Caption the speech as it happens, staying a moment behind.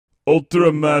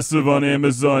ultra massive on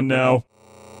Amazon now.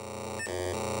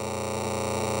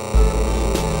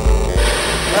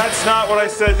 That's not what I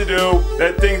said to do.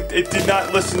 That thing, it did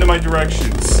not listen to my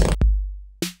directions.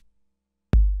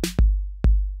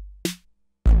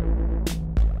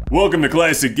 Welcome to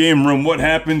Classic Game Room. What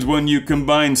happens when you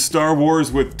combine Star Wars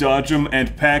with Dodgem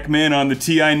and Pac-Man on the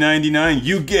TI-99?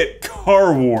 You get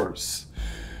Car Wars,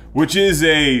 which is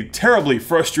a terribly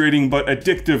frustrating but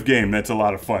addictive game that's a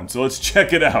lot of fun. So let's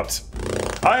check it out.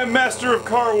 I am Master of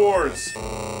Car Wars.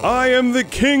 I am the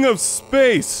King of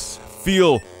Space.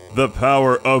 Feel the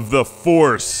power of the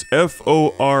Force.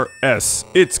 F-O-R-S.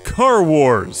 It's Car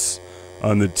Wars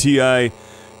on the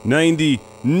TI-99.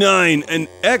 An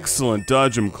excellent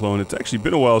Dodgem clone. It's actually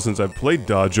been a while since I've played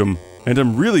Dodgem, and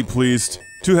I'm really pleased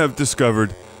to have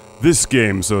discovered this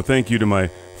game. So thank you to my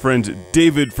friend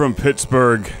David from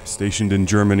Pittsburgh, stationed in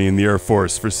Germany in the Air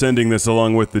Force, for sending this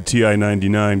along with the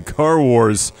TI-99. Car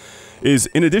Wars is,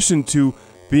 in addition to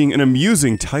being an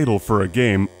amusing title for a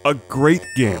game, a great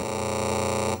game.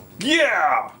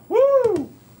 Yeah!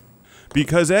 Woo!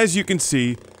 Because as you can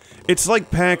see, it's like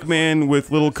Pac-Man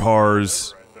with little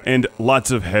cars and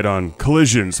lots of head-on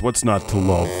collisions. What's not to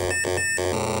love?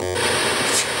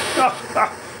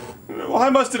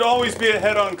 Why must it always be a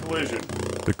head-on collision?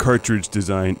 The cartridge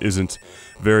design isn't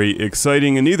very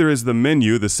exciting, and neither is the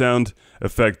menu. The sound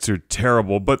effects are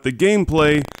terrible, but the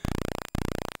gameplay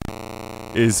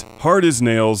is hard as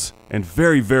nails and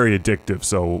very, very addictive,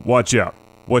 so watch out.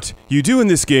 What you do in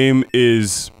this game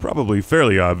is probably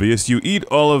fairly obvious. You eat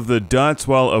all of the dots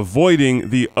while avoiding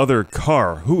the other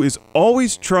car, who is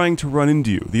always trying to run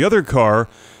into you. The other car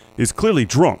is clearly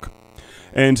drunk,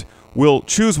 and will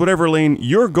choose whatever lane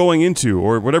you're going into,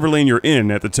 or whatever lane you're in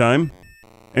at the time,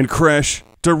 and crash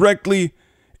directly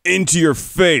into your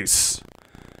face.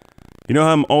 You know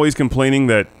how I'm always complaining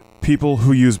that people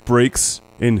who use brakes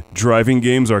in driving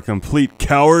games are complete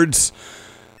cowards?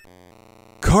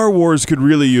 Car Wars could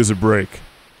really use a break.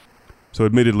 So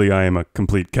admittedly, I am a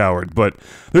complete coward, but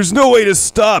there's no way to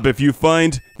stop. If you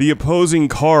find the opposing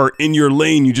car in your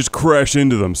lane, you just crash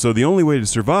into them. So the only way to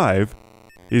survive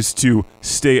is to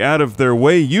stay out of their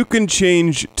way. You can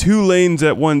change 2 lanes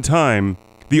at one time.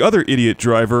 The other idiot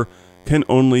driver can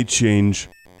only change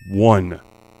 1.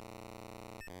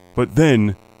 But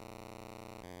then,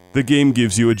 the game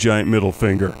gives you a giant middle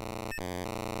finger.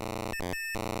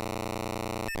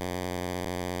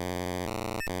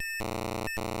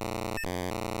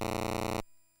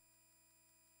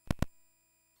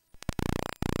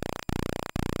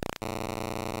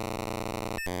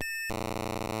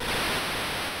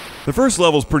 The first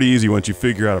level's pretty easy once you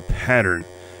figure out a pattern,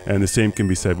 and the same can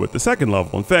be said with the second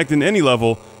level. In fact, in any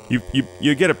level, you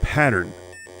get a pattern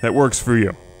that works for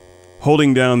you.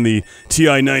 Holding down the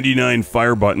TI-99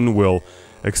 fire button will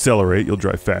accelerate, you'll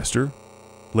drive faster.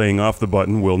 Laying off the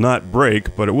button will not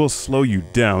brake, but it will slow you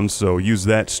down, so use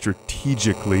that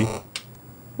strategically.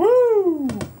 Woo!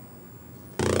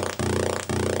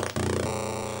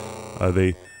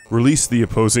 They release the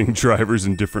opposing drivers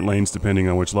in different lanes depending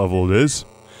on which level it is.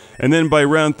 And then by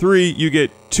round 3, you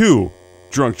get 2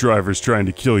 drunk drivers trying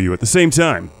to kill you at the same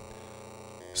time.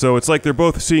 So it's like they're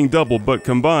both seeing double, but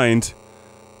combined,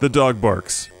 the dog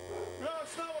barks. No,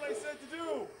 it's not what I said to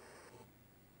do!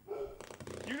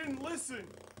 You didn't listen!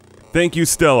 Thank you,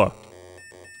 Stella.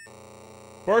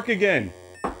 Bark again.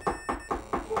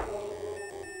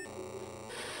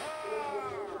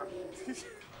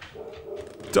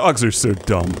 Dogs are so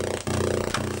dumb.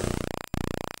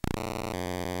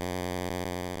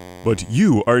 But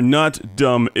you are not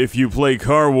dumb if you play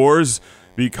Car Wars,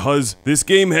 because this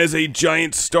game has a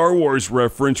giant Star Wars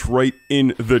reference right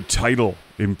in the title.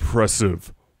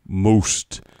 Impressive.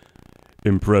 Most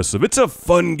impressive. It's a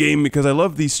fun game because I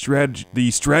love the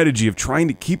strategy of trying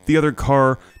to keep the other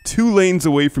car 2 lanes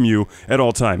away from you at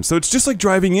all times. So it's just like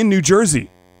driving in New Jersey.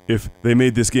 If they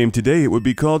made this game today, it would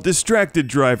be called Distracted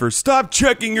Driver. Stop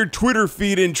checking your Twitter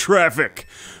feed in traffic.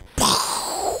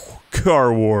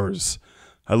 Car Wars.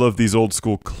 I love these old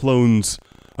school clones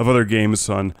of other games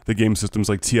on the game systems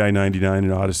like TI-99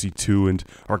 and Odyssey 2 and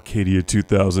Arcadia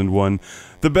 2001.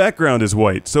 The background is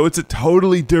white, so it's a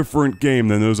totally different game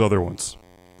than those other ones.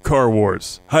 Car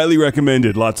Wars. Highly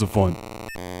recommended. Lots of fun.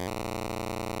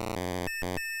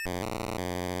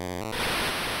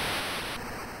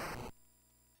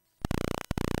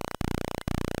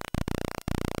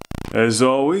 As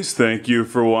always, thank you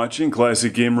for watching.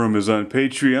 Classic Game Room is on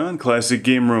Patreon. Classic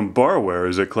Game Room Barware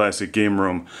is at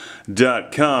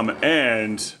ClassicGameRoom.com.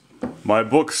 And my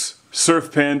books,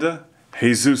 Surf Panda,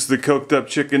 Jesus the Coked Up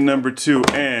Chicken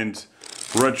 #2, and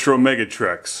Retro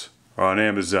Megatrex are on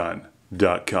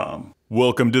Amazon.com.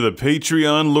 Welcome to the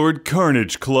Patreon Lord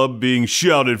Carnage Club being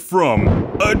shouted from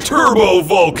a turbo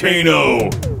volcano!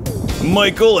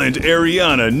 Michael and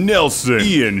Ariana Nelson,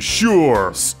 Ian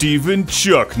Shore, Steven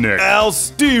Chucknick, Al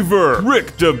Stever,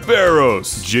 Rick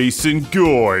DeBarros, Jason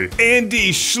Goy,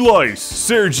 Andy Schleiss,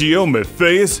 Sergio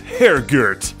Matthias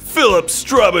Hergert, Philip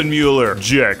Strabenmuller,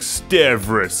 Jack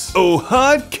Stavris,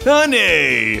 Ohad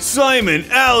Kane, Simon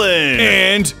Allen,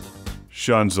 and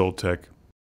Sean Zoltek.